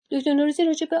دکتر نورزوی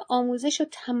راجع به آموزش و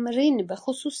تمرین، به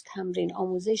خصوص تمرین،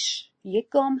 آموزش یک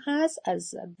گام هست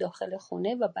از داخل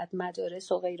خونه و بعد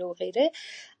مدارس و غیره و غیره،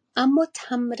 اما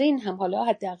تمرین هم، حالا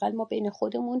حداقل ما بین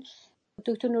خودمون،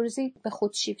 دکتر نورزوی به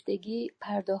خودشیفتگی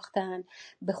پرداختن،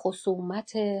 به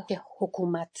خصومت که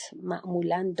حکومت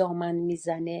معمولاً دامن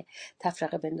میزنه،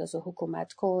 تفرقه بنداز و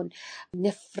حکومت کن،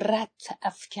 نفرت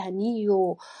افکنی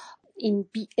و این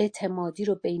اعتمادی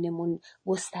رو بینمون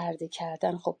گسترده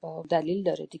کردن. خب دلیل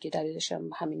داره دیگه، دلیلش هم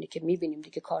همینه که میبینیم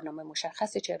دیگه، کارنامه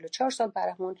مشخصه، 44 سال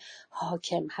برامون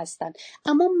حاکم هستن.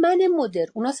 اما من مدر،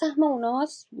 اونا سهم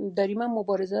اوناست، داریم هم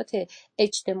مبارزات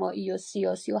اجتماعی و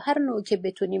سیاسی و هر نوع که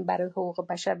بتونیم برای حقوق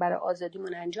بشر، برای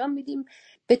آزادیمون انجام میدیم.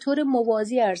 به طور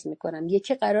موازی عرض میکنم،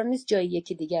 یکی قرار نیست جای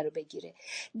یکی دیگر رو بگیره.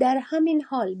 در همین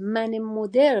حال من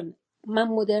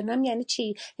مدرنم یعنی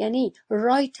چی؟ یعنی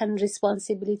right and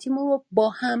responsibility رو با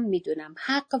هم میدونم،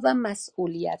 حق و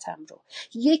مسئولیتم رو.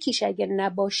 یکیش اگر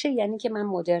نباشه یعنی که من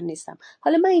مدرن نیستم.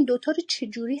 حالا من این دوتا رو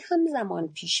چجوری همزمان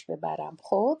پیش ببرم؟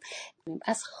 خب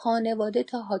از خانواده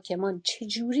تا حاکمان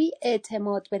چجوری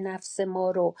اعتماد به نفس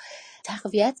ما رو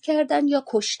تقویت کردن یا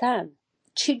کشتن؟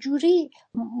 چجوری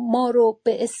ما رو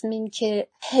به اسم این که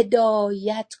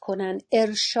هدایت کنن،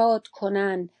 ارشاد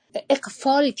کنن،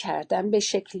 اقفال کردن به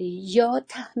شکلی، یا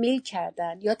تحمیل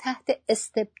کردن، یا تحت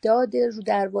استبداد رو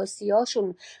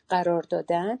درواسیاشون قرار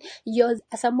دادن، یا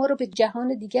اصلا ما رو به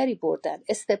جهان دیگری بردن،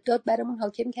 استبداد برامون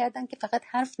حاکم کردن که فقط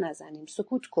حرف نزنیم،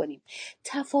 سکوت کنیم.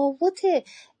 تفاوت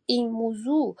این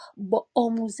موضوع با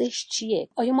آموزش چیه؟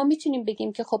 آیا ما میتونیم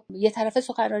بگیم که خب یه طرفه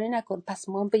سخنرانی نکن، پس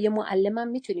ما به یه معلمم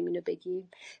میتونیم اینو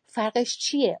بگیم؟ فرقش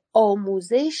چیه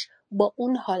آموزش با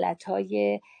اون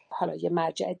حالتهای، حالا یه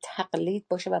مرجع تقلید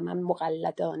باشه و من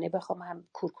مقلدانه بخوام هم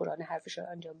کورکورانه حرفش رو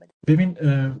انجام بدم؟ ببین،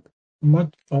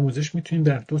 ما آموزش میتونیم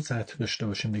در دو سطح داشته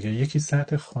باشیم دیگه، یکی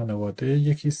سطح خانواده،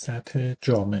 یکی سطح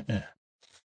جامعه.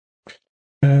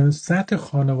 سطح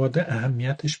خانواده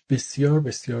اهمیتش بسیار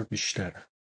بسیار بیشتره.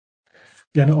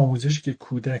 یعنی آموزشی که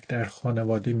کودک در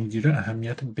خانواده میگیره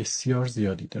اهمیت بسیار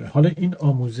زیادی داره. حالا این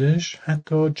آموزش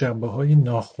حتی جنبه‌های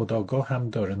ناخودآگاه هم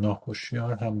داره،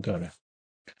 ناهوشیار هم داره.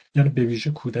 یعنی به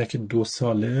ویژه کودک 2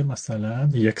 ساله، مثلا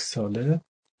 1 ساله،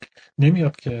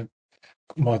 نمیاد که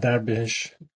مادر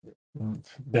بهش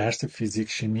درس فیزیک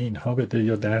شیمی اینها بده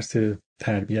یا درس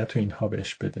تربیت و اینها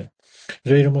بهش بده.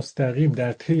 غیر مستقیم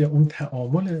در طی اون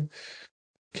تعامل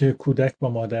که کودک با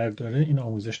مادر داره این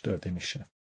آموزش داده میشه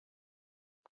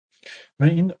و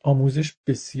این آموزش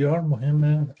بسیار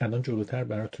مهمه. الان جلوتر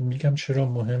براتون میگم چرا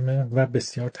مهمه و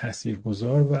بسیار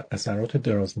تاثیرگذار و اثرات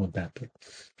دراز مدت داره.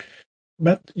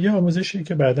 بعد یه آموزشی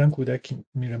که بعداً کودک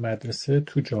میره مدرسه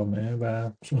تو جامعه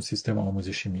و اون سیستم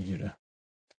آموزشی میگیره،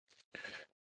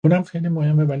 اونم خیلی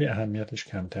مهمه ولی اهمیتش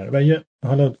کمتره. و یه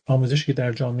حالا آموزشی که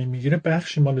در جامعه میگیره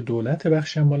بخشی مال دولته،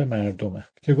 بخشی هم مال مردمه،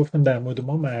 که گفتم در مورد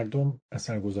ما مردم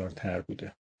اثرگذارتر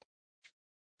بوده.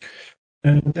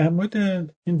 در مورد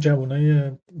این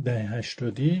جوانای دهه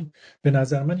 80 به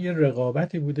نظر من یه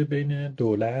رقابتی بوده بین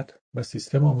دولت و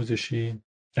سیستم آموزشی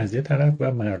از یه طرف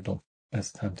و مردم از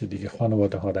سمت دیگه،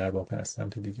 خانواده ها در واقع از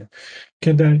سمت دیگه،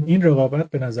 که در این رقابت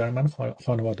به نظر من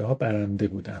خانواده ها برنده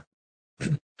بودن،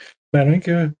 برای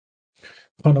اینکه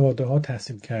خانواده ها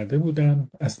تحصیل کرده بودن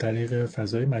از طریق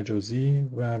فضای مجازی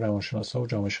و روانشناس ها و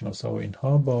جامعه شناس ها و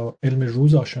اینها با علم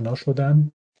روز آشنا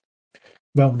شدن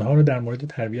و اونها رو در مورد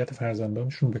تربیت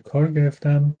فرزندانشون به کار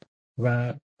گرفتن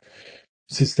و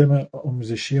سیستم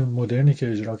آموزشی مدرنی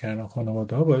که اجرا کردن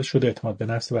خانواده ها باعث شده اعتماد به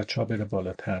نفس بچه ها بره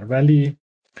بالاتر. ولی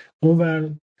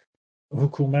اونور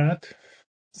حکومت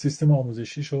سیستم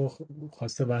آموزشیشو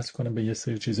خواسته وصل کنه به یه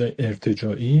سری چیزای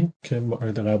ارتجاعی که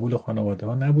مورد قبول خانواده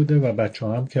ها نبوده و بچه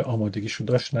ها هم که آمادگیشو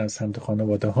داشتن از سمت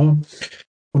خانواده ها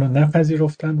اونو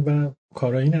نپذیرفتن و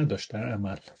کارایی نداشت در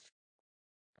عمل.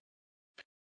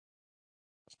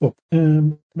 خب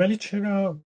ولی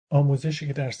چرا آموزشی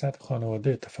که در سطح خانواده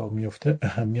اتفاق میفته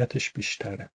اهمیتش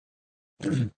بیشتره؟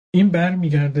 این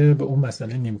برمیگرده به اون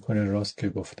مسئله نیمکره راست که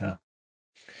گفتم.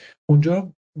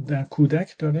 اونجا در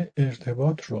کودک داره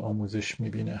ارتباط رو آموزش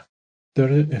میبینه،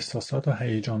 داره احساسات و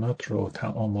هیجانات رو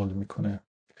تعامل میکنه،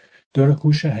 داره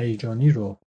هوش هیجانی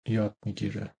رو یاد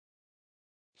میگیره،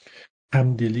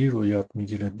 همدلی رو یاد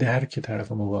میگیره، درک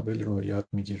طرف مقابل رو یاد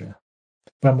میگیره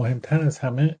و مهمتر از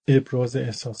همه ابراز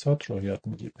احساسات رو یاد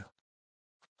میگیره.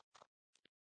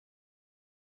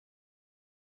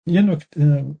 یه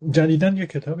نکته جدیدن یه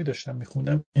کتابی داشتم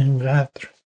میخوندم، اینقدر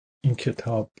این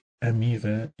کتاب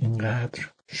عمیقه، اینقدر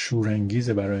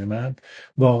شورانگیزه برای من،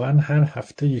 واقعا هر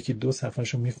هفته یکی دو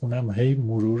صفحهشو میخونم، هی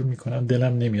مرور میکنم،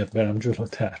 دلم نمیاد برم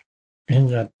جلوتر،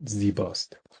 اینقدر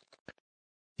زیباست.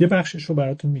 یه بخشش رو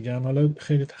براتون میگم، حالا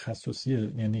خیلی تخصصیه،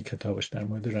 یعنی کتابش در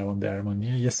مورد روان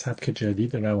درمانیه، یه سبک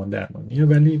جدید روان درمانیه،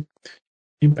 ولی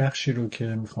این بخشی رو که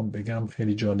میخوام بگم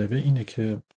خیلی جالبه. اینه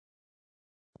که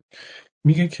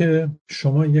میگه که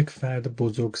شما یک فرد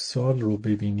بزرگسال رو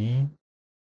ببینی،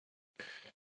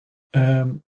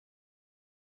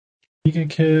 میگه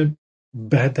که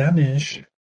بدنش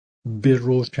به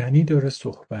روشنی داره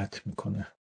صحبت میکنه.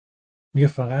 میگه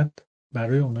فقط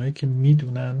برای اونایی که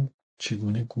میدونن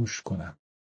چگونه گوش کنن.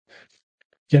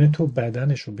 یعنی تو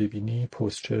بدنش رو ببینی،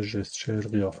 پوستچر، ژستچر،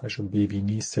 قیافش رو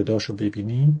ببینی، صداش رو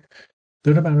ببینی،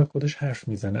 داره برای خودش حرف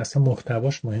میزنه، اصلا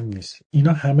محتواش مهم نیست،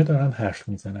 اینا همه دارن حرف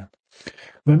میزنن.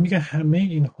 و میگه همه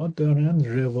اینها دارن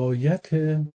روایت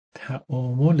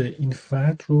تعامل این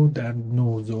فرد رو در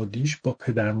نوزادیش با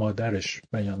پدر مادرش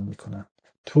بیان میکنن.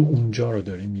 تو اونجا رو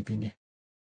داری میبینی.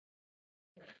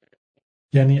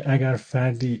 یعنی اگر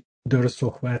فردی داره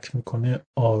صحبت میکنه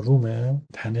آرومه،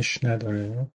 تنش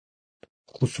نداره،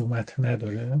 خصومت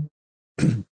نداره،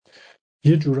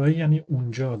 یه جورایی یعنی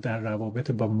اونجا در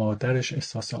روابط با مادرش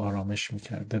احساس آرامش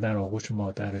میکرده، در آغوش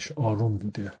مادرش آروم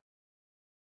بوده،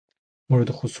 مورد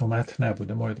خصومت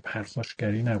نبوده، مورد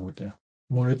پرخاشگری نبوده،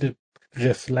 مورد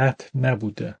غفلت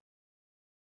نبوده،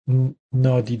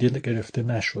 نادیده گرفته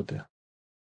نشده.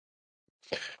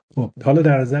 خب حالا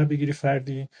در نظر بگیری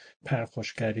فردی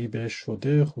پرخاشگری بهش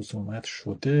شده، خصومت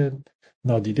شده،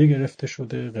 نادیده گرفته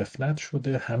شده، غفلت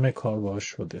شده، همه کار باش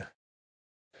شده.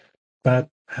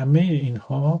 بعد همه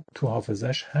اینها تو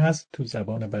حافظش هست، تو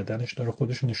زبان بدنش داره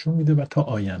خودش نشون میده و تا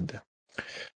آینده.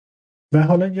 و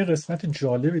حالا یه قسمت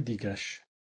جالب دیگش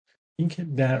این که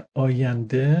در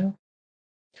آینده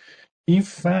این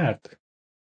فرد،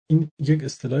 این یک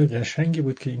اصطلاح قشنگی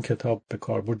بود که این کتاب به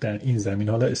کار برد در این زمین،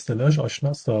 حالا اصطلاحش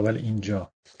آشناست ولی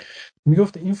اینجا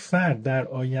میگفت این فرد در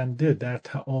آینده در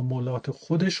تعاملات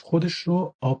خودش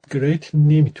رو آپگرید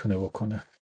نمیتونه بکنه،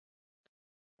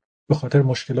 به خاطر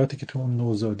مشکلاتی که تو اون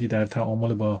نوزادی در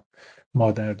تعامل با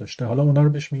مادر داشته. حالا اونا رو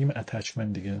بهش میگیم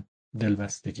اتچمنت دیگه،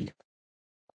 دلبستگی.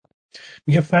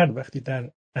 میگه فرد وقتی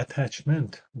در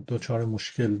اتچمنت دچار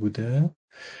مشکل بوده،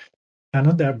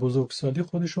 الان در بزرگسالی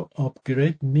خودش رو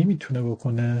آپگرید نمیتونه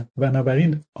بکنه و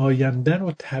بنابراین آینده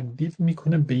رو تبدیل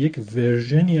میکنه به یک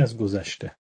ورژنی از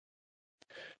گذشته.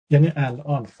 یعنی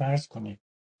الان فرض کنید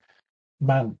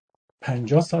من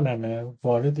 50 سالمه،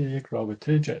 وارد یک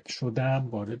رابطه جدید شدم،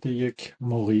 وارد یک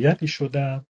موقعیتی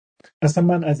شدم، اصلا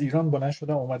من از ایران بلند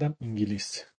شدم اومدم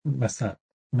انگلیس،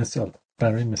 مثال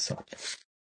برای مثال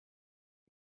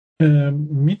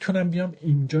میتونم بیام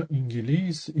اینجا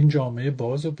انگلیس، این جامعه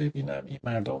باز رو ببینم، این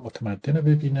مردم متمدن رو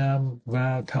ببینم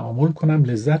و تعامل کنم،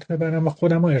 لذت ببرم و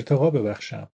خودم رو ارتقا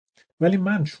ببخشم. ولی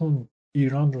من چون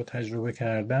ایران رو تجربه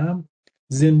کردم،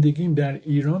 زندگیم در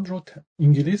ایران رو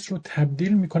انگلیس رو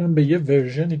تبدیل میکنم به یه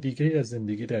ورژن دیگه از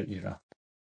زندگی در ایران.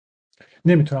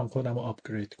 نمیتونم خودم رو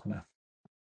آپگرید کنم.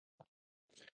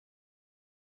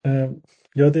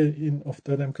 یاد این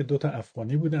افتادم که 2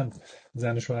 افغانی بودن،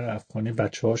 زن و شوهر افغانی،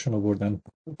 بچه هاشون رو بردن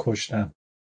کشتن.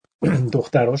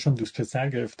 دختراشون دوست پسر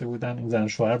گرفته بودن، این زن و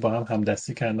شوهر با هم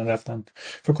همدستی کردن رفتن،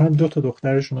 فکر کنم 2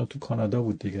 دخترشون رو تو کانادا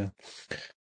بود دیگه،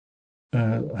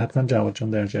 حتما جواد جان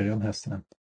در جریان هستن،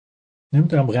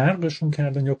 نمیدونم غرقشون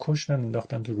کردن یا کشتن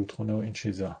انداختن تو رودخونه و این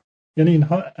چیزا. یعنی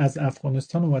اینها از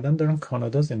افغانستان اومدن دارن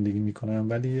کانادا زندگی میکنن،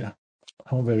 ولی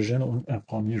همون ورژن اون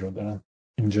افغانی رو دارن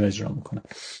اینجا اجرا میکنن.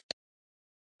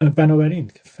 بنابراین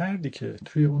فردی که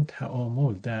توی اون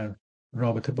تعامل در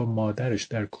رابطه با مادرش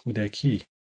در کودکی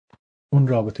اون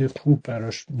رابطه خوب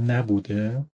براش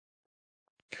نبوده،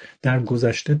 در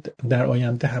گذشته در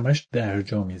آینده همش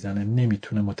درجا میزنه،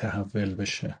 نمیتونه متحول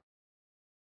بشه،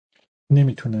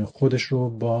 نمیتونه خودش رو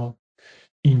با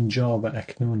اینجا و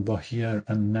اکنون، با here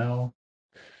and now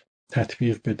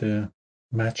تطبیق بده،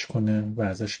 مچ کنه و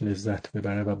ازش لذت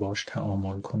ببره و باش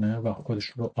تعامل کنه و خودش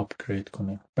رو آپگرید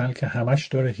کنه، بلکه همش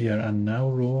داره here and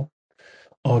now رو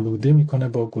آلوده میکنه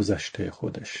با گذشته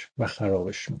خودش و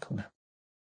خرابش میکنه.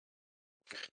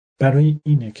 برای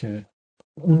اینه که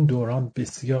اون دوران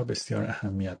بسیار بسیار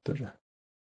اهمیت داره،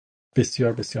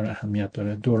 بسیار بسیار اهمیت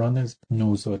داره، دوران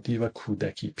نوزادی و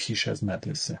کودکی پیش از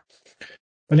مدرسه.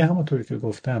 ولی همونطوری که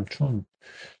گفتم، چون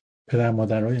پدر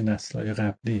مادرای نسل‌های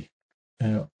قبلی،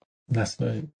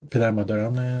 پدر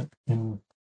مادران این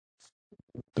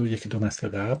یکی دو نسل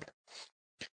قبل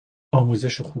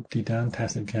آموزش خوب دیدن،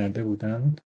 تحصیل کرده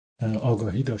بودن،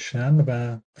 آگاهی داشتن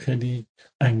و خیلی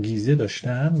انگیزه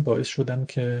داشتن، باعث شدن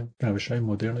که روش‌های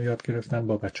مدرن رو یاد گرفتن،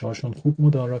 با بچه‌هاشون خوب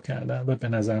مدارا کردن و به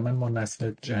نظر من ما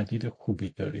نسل جدید خوبی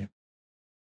داریم.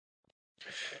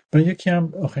 و یکی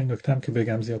هم آخرین نکته هم که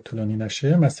بگم زیاد طولانی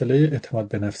نشه، مسئله اعتماد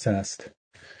به نفس است.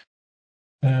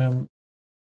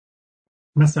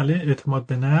 مسئله اعتماد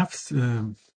به نفس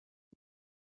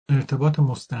ارتباط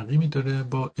مستقیمی داره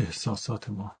با احساسات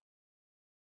ما.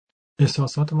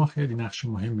 احساسات ما خیلی نقش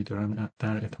مهمی دارن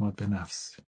در اعتماد به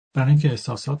نفس، برای اینکه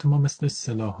احساسات ما مثل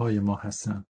سلاح‌های ما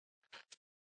هستن.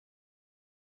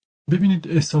 ببینید،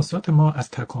 احساسات ما از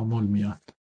تکامل میاد.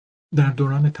 در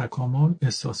دوران تکامل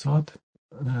احساسات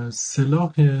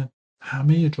سلاح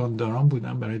همه جانداران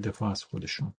بودن برای دفاع از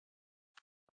خودشون.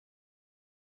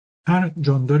 هر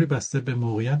جانداری بسته به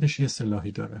موقعیتش یه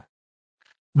سلاحی داره.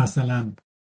 مثلا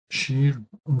شیر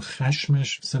اون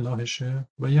خشمش سلاحشه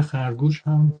و یه خرگوش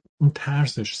هم اون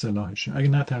ترسش سلاحشه. اگه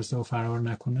نترسه و فرار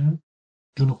نکنه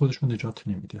جون خودش رو نجات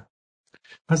نمیده.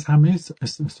 پس همه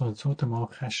احساسات ما،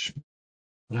 خشم،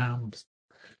 غم،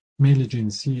 میل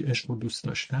جنسی، عشق و دوست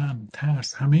داشتن،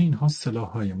 ترس، همه اینها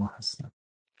سلاح‌های ما هستن.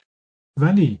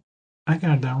 ولی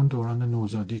اگر در اون دوران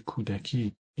نوزادی،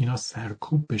 کودکی اینا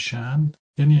سرکوب بشن،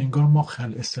 یعنی انگار ما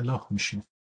خلع سلاح میشیم.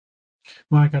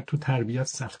 ما اگر تو تربیت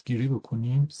سختگیری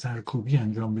بکنیم، سرکوبی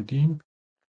انجام بدیم،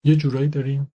 یه جورایی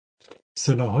داریم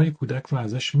سلاح‌های کودک رو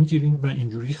ازش میگیریم و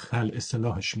اینجوری خلع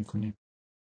سلاحش میکنیم.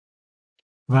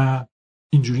 و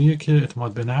اینجوریه که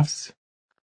اعتماد به نفس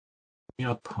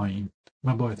میاد پایین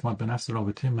و با اعتماد به نفس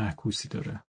رابطه معکوسی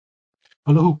داره.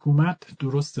 حالا حکومت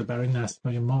درسته برای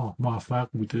نسل‌های ما موفق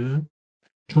بوده،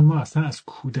 چون ما اصلا از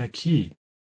کودکی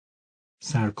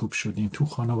سرکوب شدیم، تو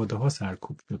خانواده ها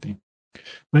سرکوب شدیم.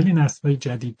 ولی نسل‌های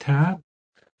جدیدتر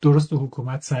درست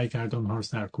حکومت سعی کرده اونها رو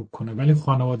سرکوب کنه، ولی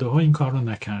خانواده ها این کار رو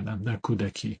نکردن. در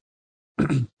کودکی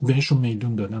بهشون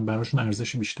میدون دادن، براشون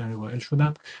ارزش بیشتری قائل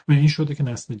شدن و این شده که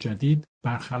نسل جدید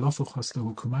برخلاف خواست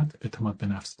حکومت اعتماد به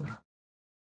نفس دارن.